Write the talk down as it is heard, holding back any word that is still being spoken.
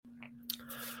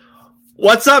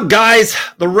What's up, guys?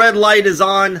 The red light is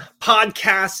on.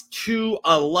 Podcast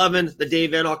 211, the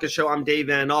Dave Van Auken Show. I'm Dave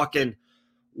Van Auken.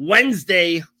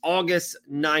 Wednesday, August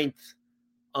 9th.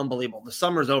 Unbelievable. The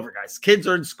summer's over, guys. Kids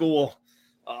are in school.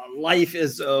 Life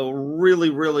is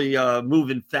really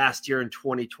moving fast here in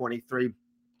 2023.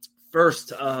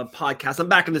 First podcast. I'm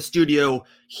back in the studio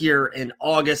here in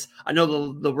August. I know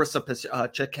the Larissa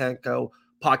Chechenko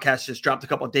podcast just dropped a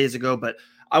couple of days ago, but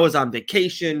I was on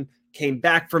vacation. Came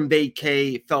back from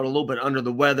vacay, felt a little bit under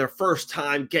the weather. First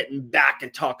time getting back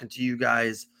and talking to you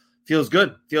guys. Feels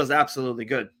good. Feels absolutely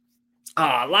good.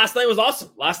 Last night was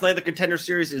awesome. Last night, the Contender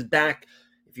Series is back.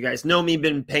 If you guys know me,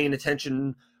 been paying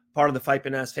attention, part of the Fight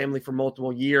Bananas family for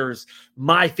multiple years.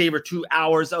 My favorite 2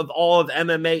 hours of all of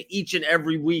MMA each and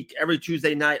every week, every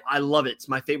Tuesday night. I love it. It's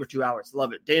my favorite 2 hours.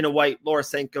 Love it. Dana White, Laura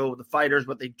Senko, the fighters,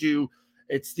 what they do.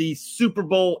 It's the Super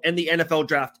Bowl and the NFL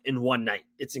draft in one night.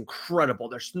 It's incredible.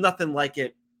 There's nothing like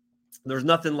it. There's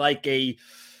nothing like they're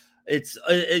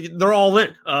all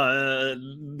in.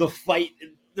 The fight,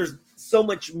 there's so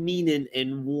much meaning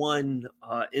in one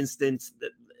instance,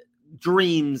 that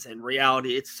dreams and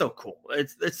reality. It's so cool.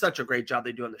 It's such a great job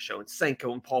they do on the show. And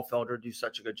Senko and Paul Felder do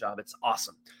such a good job. It's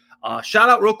awesome. Shout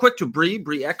out real quick to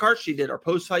Brie Eckhart. She did our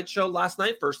post-fight show last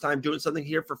night. First time doing something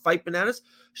here for Fight Bananas.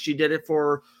 She did it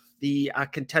for the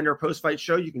Contender post-fight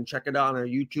show. You can check it out on our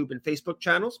YouTube and Facebook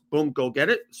channels. Boom, go get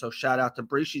it. So shout out to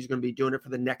Bree. She's going to be doing it for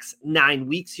the next 9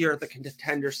 weeks here at the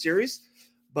Contender Series.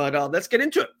 But let's get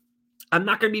into it. I'm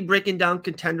not going to be breaking down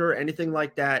Contender or anything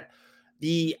like that.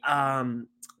 The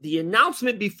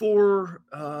announcement before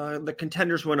the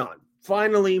Contenders went on.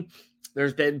 Finally,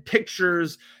 there's been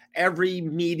pictures. Every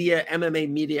MMA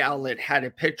media outlet had a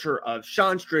picture of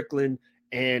Sean Strickland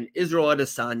and Israel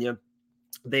Adesanya.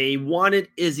 They wanted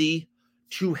Izzy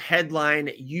to headline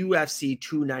UFC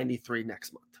 293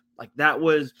 next month. Like, that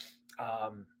was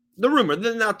the rumor.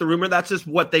 Not the rumor. That's just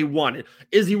what they wanted.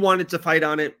 Izzy wanted to fight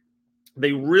on it.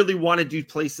 They really wanted to do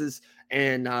places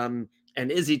and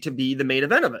Izzy to be the main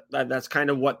event of it. That's kind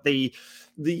of what the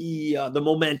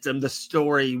momentum, the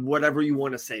story, whatever you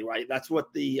want to say, right? That's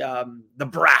what the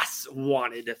brass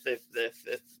wanted if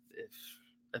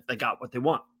they got what they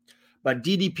want. But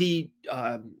DDP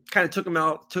kind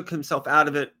of took himself out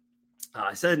of it.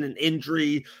 Said an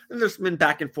injury, and there's been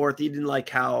back and forth. He didn't like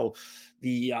how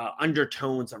the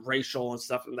undertones of racial and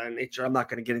stuff of that nature. I'm not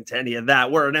going to get into any of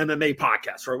that. We're an MMA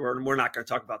podcast, right? We're not going to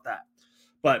talk about that.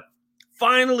 But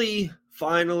finally,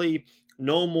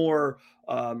 no more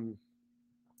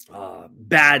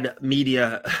bad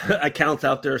media accounts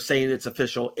out there saying it's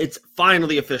official. It's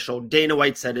finally official. Dana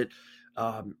White said it.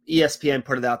 ESPN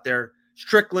put it out there.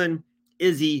 Strickland,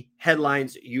 Izzy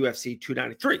headlines UFC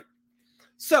 293.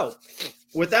 So,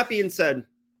 with that being said,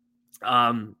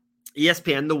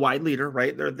 ESPN, the wide leader,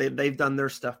 right? They've done their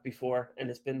stuff before, and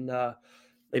it's been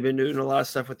they've been doing a lot of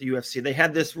stuff with the UFC. They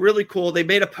had this really cool. They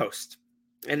made a post,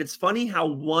 and it's funny how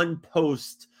one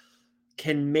post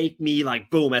can make me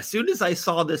like boom. As soon as I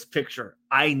saw this picture,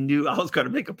 I knew I was going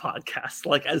to make a podcast.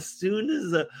 Like, as soon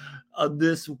as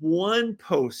this one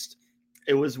post.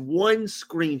 It was one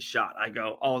screenshot. I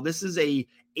go, oh, this is a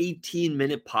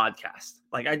 18-minute podcast.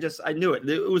 Like, I knew it.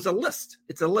 It was a list.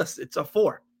 It's a list. It's a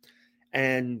 4.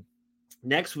 And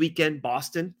next weekend,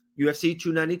 Boston, UFC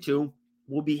 292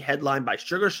 will be headlined by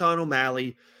Sugar Sean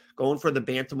O'Malley going for the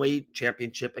Bantamweight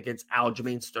Championship against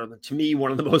Aljamain Sterling. To me,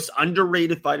 one of the most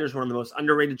underrated fighters, one of the most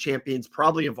underrated champions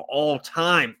probably of all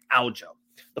time, Aljo,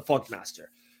 the Funkmaster.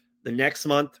 The next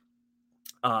month,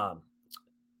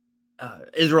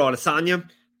 Israel Adesanya,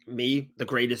 the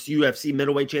greatest UFC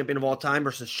middleweight champion of all time,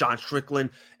 versus Sean Strickland.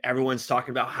 Everyone's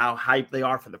talking about how hyped they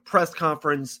are for the press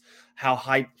conference, how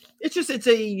hyped. It's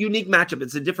a unique matchup.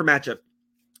 It's a different matchup.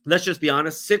 Let's just be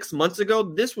honest. 6 months ago,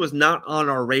 this was not on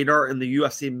our radar in the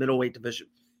UFC middleweight division.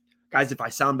 Guys, if I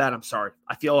sound bad, I'm sorry.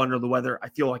 I feel under the weather. I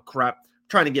feel like crap. I'm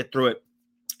trying to get through it.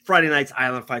 Friday nights,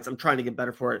 Island Fights. I'm trying to get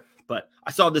better for it. But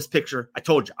I saw this picture. I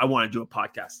told you I want to do a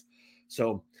podcast.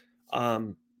 So,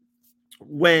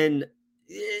 when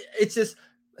it's just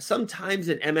sometimes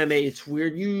in MMA, it's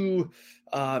weird. You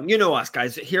know us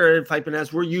guys here at Fight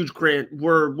Bananas, we're huge Grant.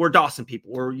 We're Dawson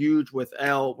people. We're huge with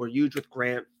L. We're huge with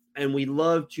Grant, and we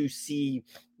love to see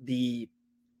we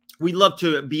love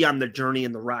to be on the journey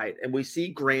and the ride. And we see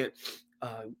Grant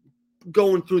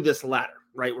going through this ladder,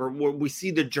 right? Where we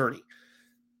see the journey,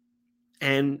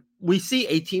 and we see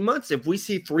 18 months. If we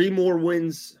see 3 more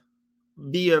wins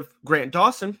via Grant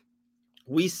Dawson,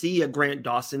 we see a Grant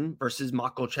Dawson versus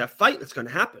Makhachev fight that's going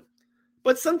to happen.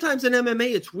 But sometimes in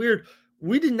MMA, it's weird.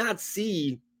 We did not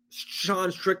see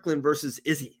Sean Strickland versus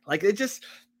Izzy. Like,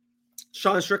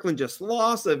 Sean Strickland just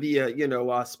lost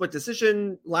via, split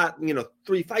decision,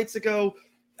 3 fights ago.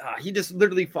 He just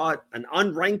literally fought an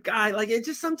unranked guy. Like, it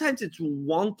just sometimes it's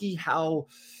wonky how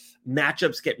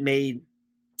matchups get made.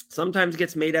 Sometimes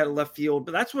gets made out of left field,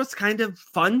 but that's what's kind of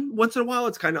fun once in a while.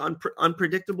 It's kind of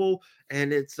unpredictable,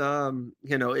 and it's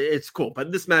it's cool.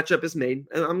 But this matchup is made,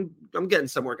 and I'm getting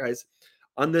somewhere, guys,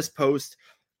 on this post.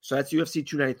 So that's UFC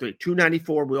 293.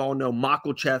 294, we all know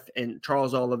Makhachev and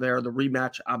Charles Oliveira, the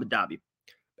rematch, Abu Dhabi.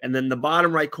 And then the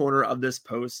bottom right corner of this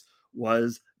post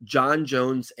was John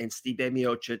Jones and Stipe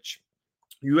Miocic,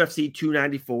 UFC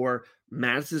 294,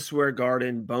 Madison Square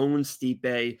Garden, Bones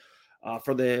Stipe,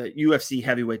 for the UFC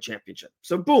Heavyweight Championship.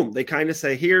 So boom, they kind of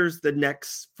say, here's the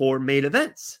next 4 main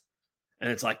events.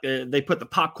 And it's like they put the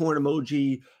popcorn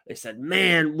emoji. They said,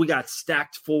 man, we got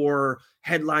stacked 4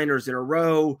 headliners in a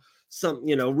row. Some,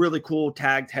 really cool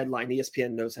tagged headline.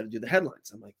 ESPN knows how to do the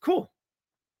headlines. I'm like, cool.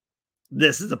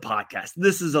 This is a podcast.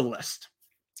 This is a list.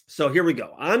 So here we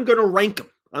go. I'm going to rank them.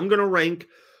 I'm going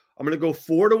to go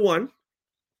 4-1.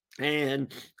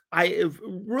 And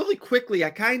really quickly,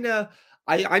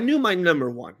 I knew my number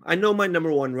 1. I know my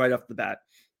number 1 right off the bat.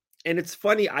 And it's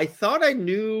funny. I thought I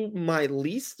knew my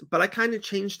least, but I kind of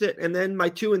changed it. And then my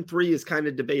 2 and 3 is kind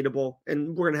of debatable.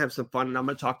 And we're going to have some fun. And I'm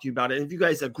going to talk to you about it. And if you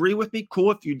guys agree with me,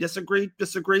 cool. If you disagree,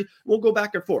 we'll go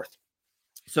back and forth.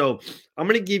 So I'm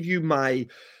going to give you I'm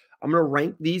going to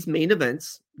rank these main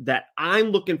events that I'm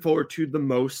looking forward to the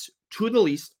most, to the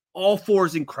least. All 4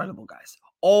 is incredible, guys.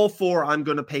 All 4, I'm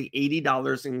going to pay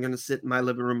 $80 and I'm going to sit in my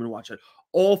living room and watch it.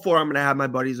 All 4, I'm going to have my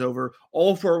buddies over.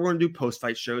 All 4, we're going to do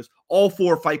post-fight shows. All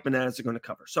 4 Fight Bananas are going to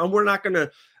cover. So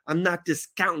I'm not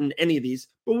discounting any of these,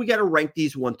 but we got to rank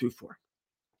these 1 through 4.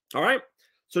 All right.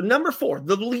 So number 4,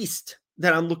 the least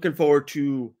that I'm looking forward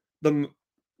to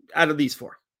out of these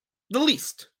 4, the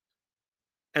least.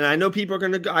 And I know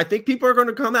I think people are going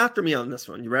to come after me on this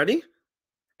one. You ready?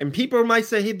 And people might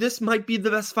say, hey, this might be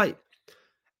the best fight.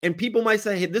 And people might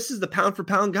say, hey, this is the pound for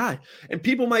pound guy. And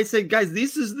people might say, guys,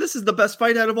 this is the best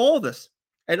fight out of all of this.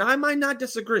 And I might not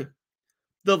disagree.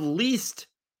 The least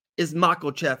is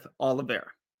Makhachev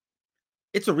Oliveira.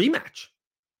 It's a rematch.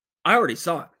 I already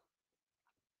saw it.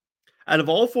 Out of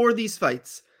all 4 of these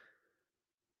fights,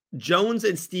 Jones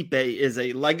and Stipe is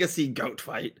a legacy GOAT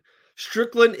fight.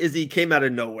 Strickland came out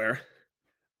of nowhere.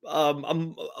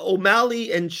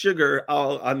 O'Malley and Sugar,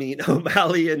 O'Malley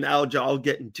and Aljo, I'll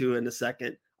get into in a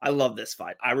second. I love this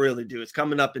fight. I really do. It's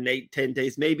coming up in 8-10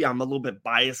 days. Maybe I'm a little bit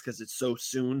biased because it's so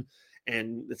soon.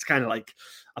 And it's kind of like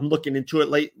I'm looking into it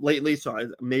lately.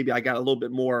 So maybe I got a little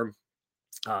bit more.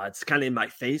 It's kind of in my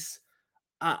face.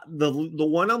 The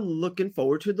one I'm looking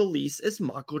forward to the least is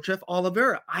Makhachev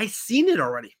Oliveira. I seen it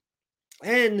already.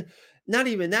 And not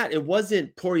even that. It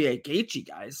wasn't Poirier Gaethje,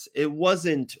 guys. It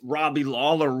wasn't Robbie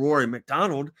Lawler, Rory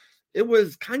McDonald. It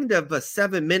was kind of a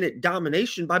 7-minute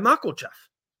domination by Makhachev.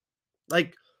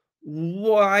 Like,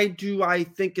 why do I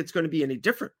think it's going to be any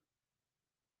different?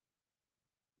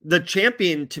 The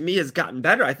champion, to me, has gotten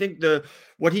better. I think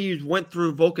what he went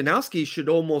through Volkanovski should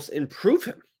almost improve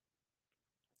him.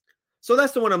 So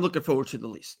that's the one I'm looking forward to the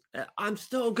least. I'm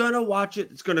still going to watch it.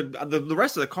 It's going to, the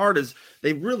rest of the card is,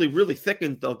 they really, really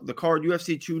thickened the card.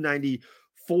 UFC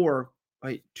 294,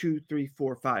 right? 2, 3,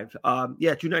 4, 5.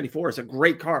 294 is a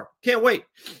great card. Can't wait.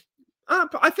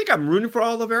 I think I'm rooting for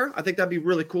Oliveira. I think that'd be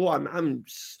really cool.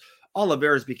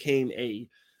 Oliveira's became a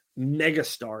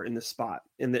megastar in the spot,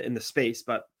 in the space.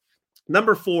 But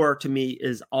number 4 to me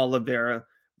is Oliveira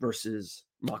versus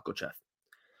Makhachev.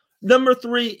 Number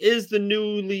 3 is the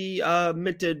newly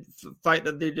minted fight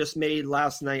that they just made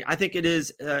last night. I think it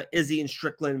is Izzy and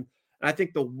Strickland. And I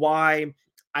think the why,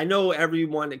 I know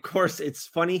everyone, of course, it's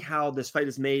funny how this fight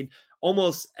is made.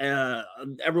 Almost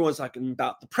everyone's talking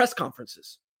about the press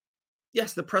conferences.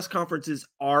 Yes, the press conferences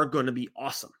are going to be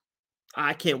awesome.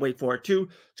 I can't wait for it too.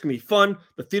 It's going to be fun.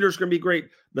 The theater's going to be great.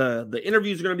 The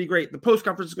interviews are going to be great. The post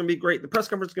conference is going to be great. The press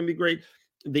conference is going to be great.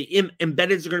 The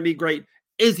embeddeds are going to be great.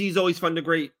 Izzy's always fun to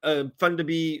be.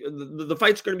 The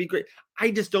fight's going to be great.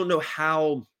 I just don't know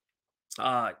how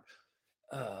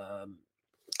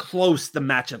close the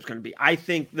matchup's going to be. I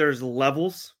think there's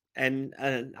levels, and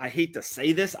I hate to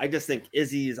say this. I just think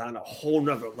Izzy is on a whole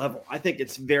nother level. I think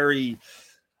this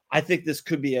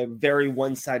could be a very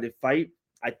one-sided fight.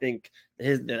 I think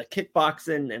the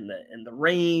kickboxing and the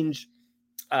range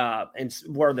and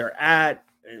where they're at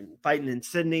and fighting in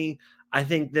Sydney, I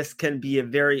think this can be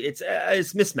it's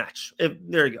mismatch.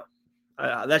 There you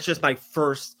go. That's just my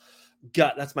first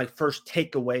gut. That's my first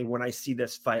takeaway when I see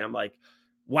this fight. I'm like,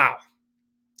 wow,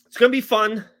 it's going to be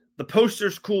fun. The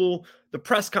poster's cool. The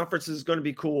press conference is going to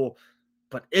be cool,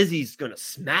 but Izzy's going to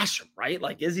smash him, right?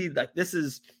 Like Izzy, this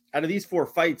is, out of these 4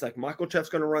 fights, like Makhachev's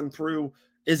going to run through,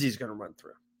 Izzy's going to run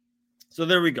through. So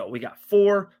there we go. We got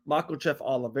 4 Makhachev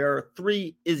Oliveira,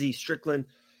 3 Izzy Strickland.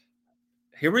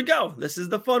 Here we go. This is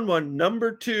the fun one.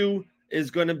 Number 2 is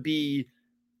going to be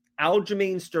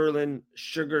Aljamain Sterling,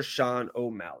 Sugar Sean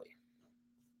O'Malley.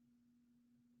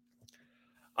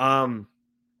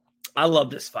 I love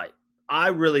this fight. I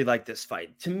really like this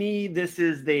fight. To me, this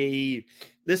is a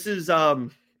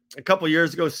couple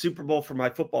years ago Super Bowl for my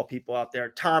football people out there.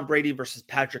 Tom Brady versus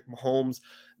Patrick Mahomes.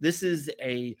 This is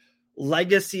a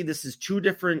legacy. This is 2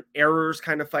 different eras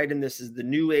kind of fight, and this is the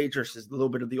new age versus a little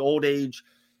bit of the old age.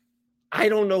 I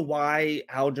don't know why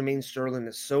Aljamain Sterling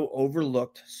is so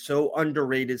overlooked, so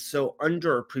underrated, so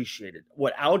underappreciated.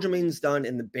 What Aljamain's done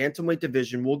in the bantamweight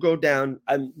division will go down,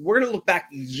 and we're going to look back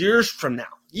years from now,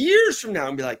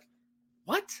 and be like,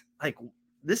 what? Like,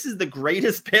 this is the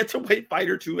greatest bantamweight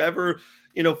fighter to ever,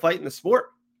 fight in the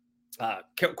sport.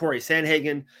 Corey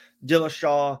Sandhagen,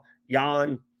 Dillashaw,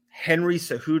 Jan, Henry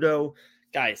Cejudo.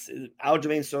 Guys,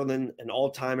 Aljamain Sterling, an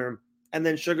all-timer. And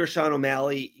then Sugar Sean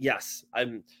O'Malley, yes,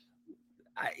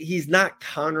 he's not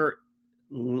Conor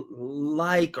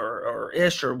like or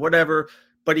ish or whatever,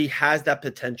 but he has that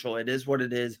potential. It is what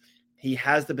it is. He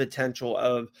has the potential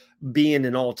of being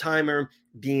an all-timer,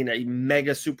 being a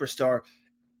mega superstar.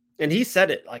 And he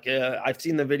said it, like I've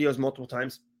seen the videos multiple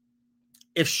times.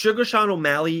 If Sugar Sean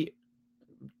O'Malley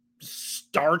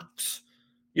starts,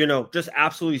 just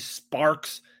absolutely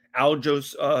sparks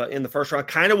Aljo's in the first round,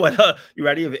 kind of what you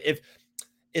ready?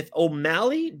 If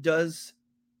O'Malley does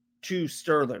to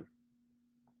Sterling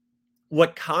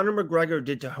what Conor McGregor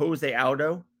did to Jose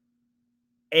Aldo,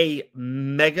 a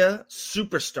mega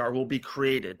superstar will be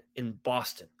created in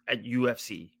Boston at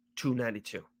UFC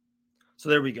 292. So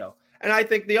there we go. And I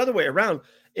think the other way around,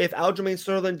 if Aljamain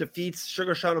Sterling defeats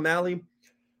Sugar Sean O'Malley,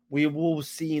 we will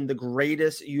see the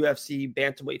greatest UFC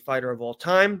bantamweight fighter of all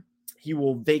time. He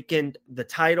will vacant the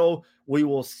title. We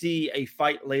will see a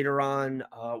fight later on.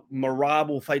 Merab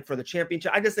will fight for the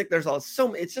championship. I just think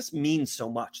it just means so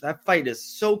much. That fight is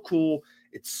so cool.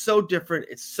 It's so different.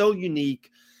 It's so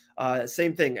unique.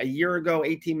 Same thing. A year ago,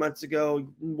 18 months ago,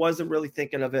 wasn't really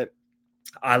thinking of it.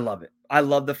 I love it. I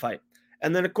love the fight.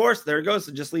 And then, of course, there it goes.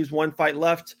 It just leaves one fight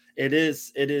left. It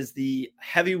is the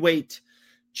heavyweight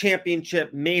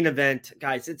championship main event.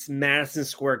 Guys, it's Madison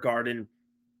Square Garden.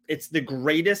 It's the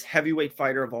greatest heavyweight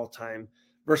fighter of all time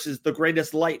versus the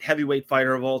greatest light heavyweight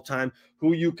fighter of all time,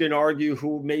 who you can argue,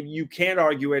 who maybe you can't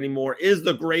argue anymore, is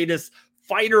the greatest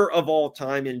fighter of all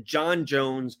time in Jon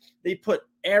Jones. They put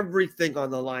everything on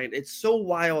the line. It's so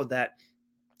wild that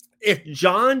if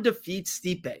Jon defeats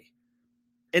Stipe,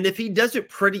 and if he does it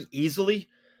pretty easily,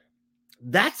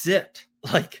 that's it.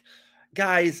 Like,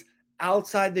 guys,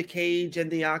 outside the cage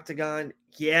and the octagon,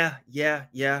 yeah.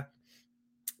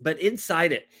 But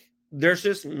inside it, there's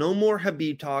just no more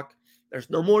Khabib talk. There's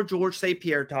no more George St.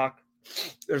 Pierre talk.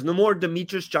 There's no more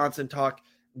Demetrius Johnson talk.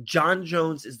 Jon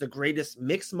Jones is the greatest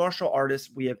mixed martial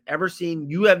artist we have ever seen,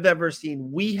 you have ever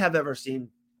seen, we have ever seen.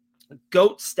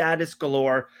 GOAT status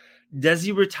galore. Does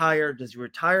he retire? Does he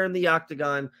retire in the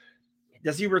octagon?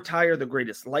 Does he retire the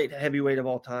greatest light heavyweight of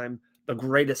all time, the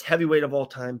greatest heavyweight of all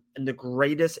time, and the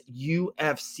greatest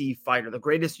UFC fighter, the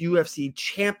greatest UFC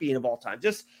champion of all time?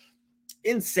 Just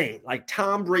insane. Like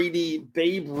Tom Brady,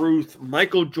 Babe Ruth,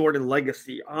 Michael Jordan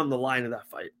legacy on the line of that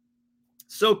fight.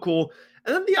 So cool.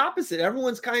 And then the opposite.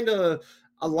 Everyone's a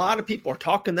lot of people are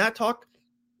talking that talk.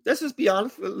 Let's just be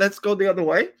honest. Let's go the other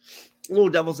way. A little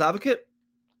devil's advocate.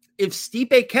 If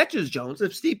Stipe catches Jones,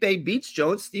 if Stipe beats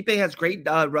Jones, Stipe has great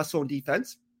wrestle and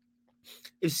defense.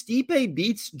 If Stipe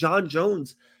beats Jon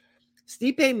Jones,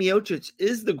 Stipe Miocic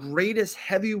is the greatest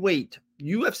heavyweight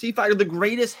UFC fighter, the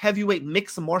greatest heavyweight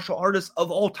mixed martial artist of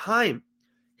all time.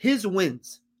 His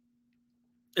wins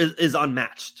is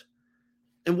unmatched.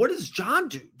 And what does Jon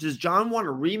do? Does Jon want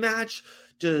a rematch?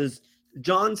 Does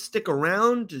Jon stick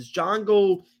around? Does Jon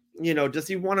go, does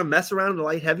he want to mess around in the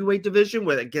light heavyweight division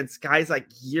against guys like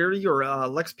Yuri or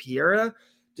Alex Pereira?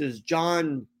 Does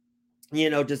Jon,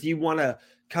 does he want to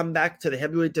come back to the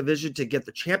heavyweight division to get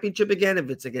the championship again if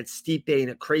it's against Stipe in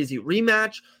a crazy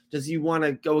rematch? Does he want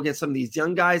to go against some of these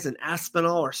young guys in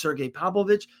Aspinall or Sergey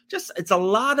Pavlovich? It's a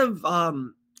lot of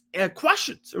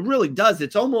questions. It really does.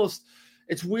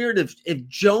 It's weird. If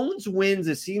Jones wins,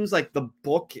 it seems like the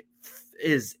book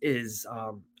is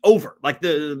over. Like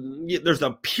there's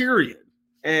a period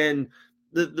and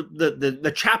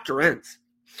the chapter ends.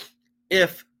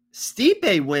 If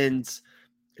Stipe wins,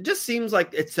 it just seems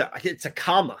like it's a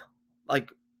comma.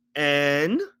 Like,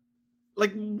 and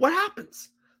like what happens?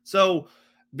 So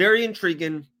very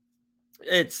intriguing.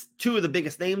 It's two of the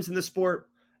biggest names in the sport.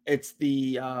 It's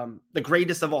the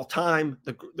greatest of all time,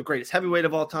 the greatest heavyweight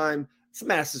of all time. It's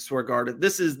Madison Square Garden.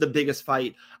 This is the biggest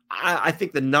fight. I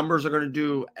think the numbers are going to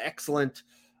do excellent.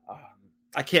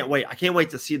 I can't wait. I can't wait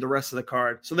to see the rest of the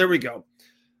card. So there we go.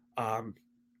 Out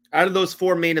of those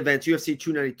 4 main events, UFC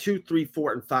 292, 3,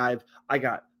 4, and 5, I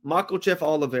got Makhachev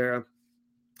Oliveira.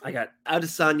 I got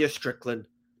Adesanya Strickland,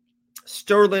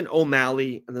 Sterling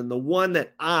O'Malley, and then the one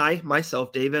that I,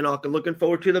 myself, Dave Van Auken, looking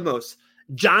forward to the most,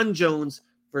 John Jones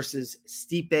versus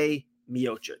Stipe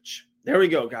Miocic. There we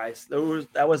go, guys.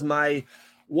 That was my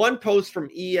one post from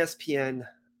ESPN,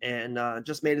 and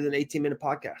just made it an 18-minute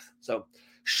podcast. So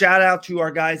shout out to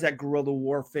our guys at Guerrilla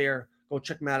Warfare. Go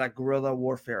check them out at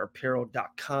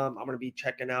guerrillawarfareapparel.com. I'm going to be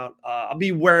checking out. I'll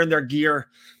be wearing their gear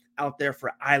out there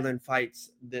for Island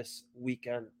fights this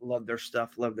weekend. Love their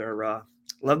stuff. Love their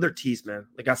tees, man.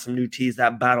 They got some new tees,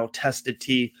 that battle-tested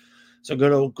tee. So go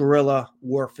to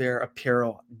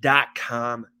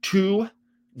guerrillawarfareapparel.com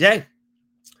today.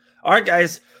 All right,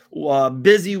 guys.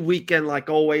 Busy weekend like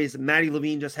always. Maddie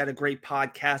Levine just had a great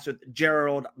podcast with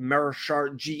Gerald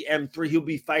Meerschaert, GM3. He'll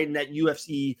be fighting at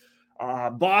UFC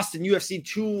Boston, UFC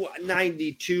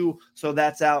 292. So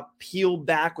that's out. Peel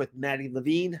back with Maddie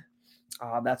Levine.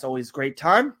 That's always a great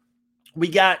time. We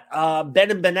got Ben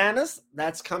and Bananas.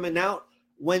 That's coming out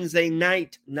Wednesday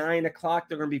night, 9 o'clock.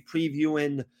 They're going to be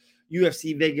previewing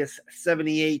UFC Vegas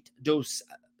 78 Dos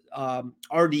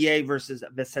RDA versus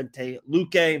Vicente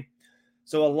Luque.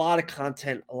 So a lot of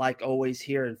content, like always,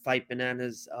 here in Fight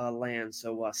Bananas land.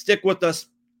 So stick with us.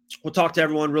 We'll talk to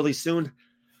everyone really soon.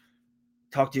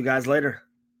 Talk to you guys later.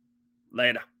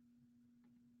 Later.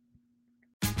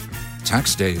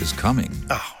 Tax day is coming.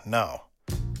 Oh, no.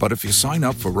 But if you sign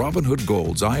up for Robinhood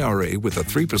Gold's IRA with a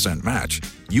 3% match,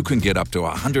 you can get up to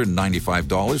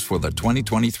 $195 for the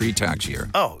 2023 tax year.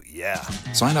 Oh, yeah.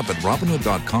 Sign up at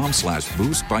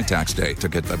Robinhood.com/boost by tax day to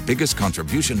get the biggest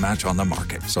contribution match on the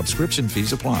market. Subscription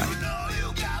fees apply.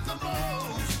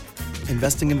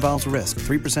 Investing involves risk.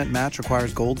 3% match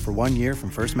requires gold for 1 year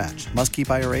from first match. Must keep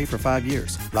IRA for 5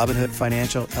 years. Robinhood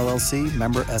Financial, LLC,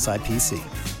 member SIPC.